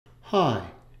Hi,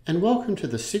 and welcome to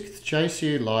the 6th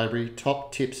JCU Library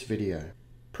Top Tips video.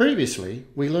 Previously,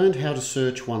 we learned how to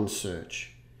search OneSearch.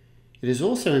 It is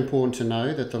also important to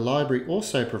know that the library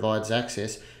also provides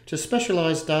access to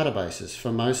specialised databases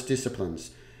for most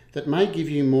disciplines that may give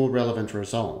you more relevant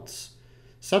results.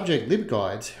 Subject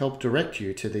LibGuides help direct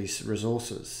you to these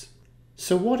resources.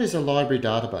 So what is a library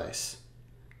database?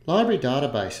 Library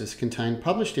databases contain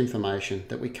published information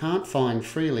that we can't find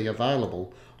freely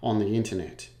available on the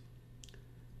internet.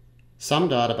 Some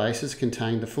databases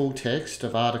contain the full text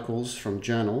of articles from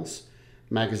journals,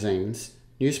 magazines,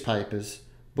 newspapers,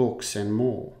 books, and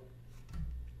more.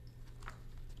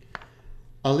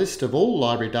 A list of all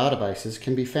library databases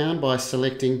can be found by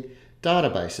selecting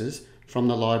Databases from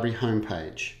the library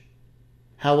homepage.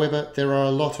 However, there are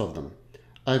a lot of them,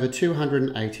 over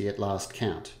 280 at last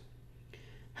count.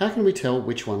 How can we tell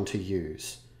which one to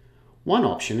use? One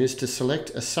option is to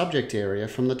select a subject area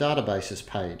from the databases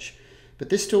page, but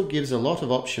this still gives a lot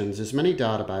of options as many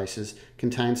databases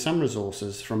contain some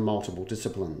resources from multiple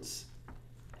disciplines.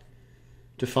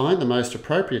 To find the most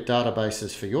appropriate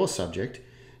databases for your subject,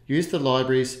 use the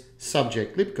library's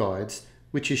Subject LibGuides,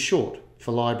 which is short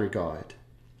for Library Guide.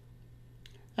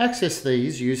 Access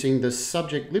these using the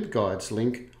Subject LibGuides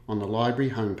link on the library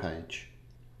homepage.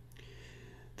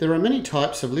 There are many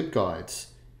types of LibGuides,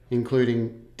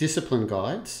 including discipline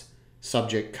guides,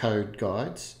 subject code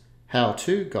guides,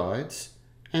 how-to guides,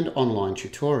 and online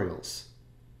tutorials.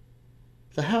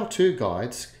 The how-to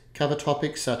guides cover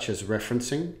topics such as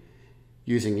referencing,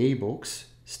 using ebooks,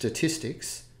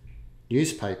 statistics,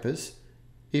 newspapers,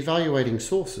 evaluating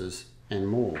sources, and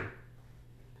more.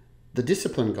 The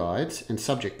discipline guides and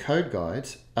subject code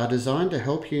guides are designed to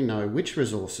help you know which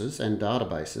resources and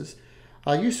databases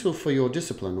are useful for your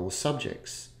discipline or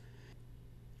subjects.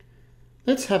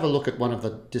 Let's have a look at one of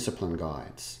the discipline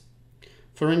guides.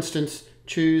 For instance,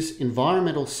 choose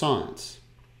Environmental Science.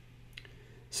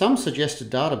 Some suggested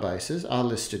databases are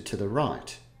listed to the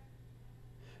right,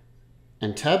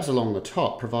 and tabs along the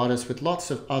top provide us with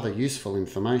lots of other useful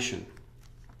information.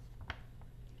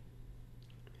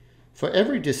 For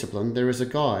every discipline, there is a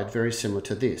guide very similar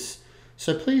to this,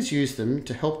 so please use them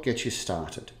to help get you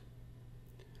started.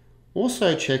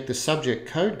 Also check the subject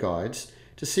code guides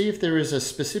to see if there is a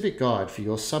specific guide for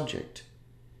your subject.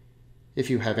 If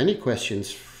you have any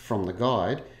questions from the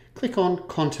guide, click on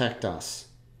Contact Us.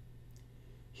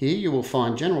 Here you will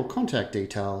find general contact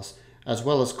details as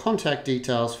well as contact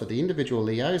details for the individual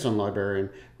liaison librarian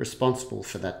responsible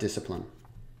for that discipline.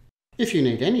 If you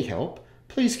need any help,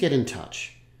 please get in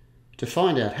touch. To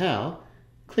find out how,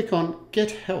 click on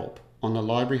Get Help on the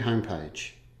library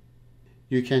homepage.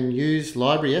 You can use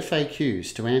library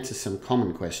FAQs to answer some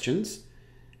common questions,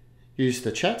 use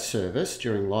the chat service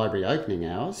during library opening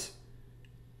hours,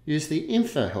 use the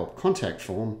Info Help contact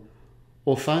form,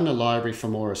 or phone the library for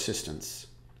more assistance.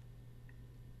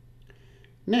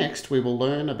 Next, we will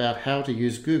learn about how to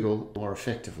use Google more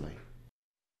effectively.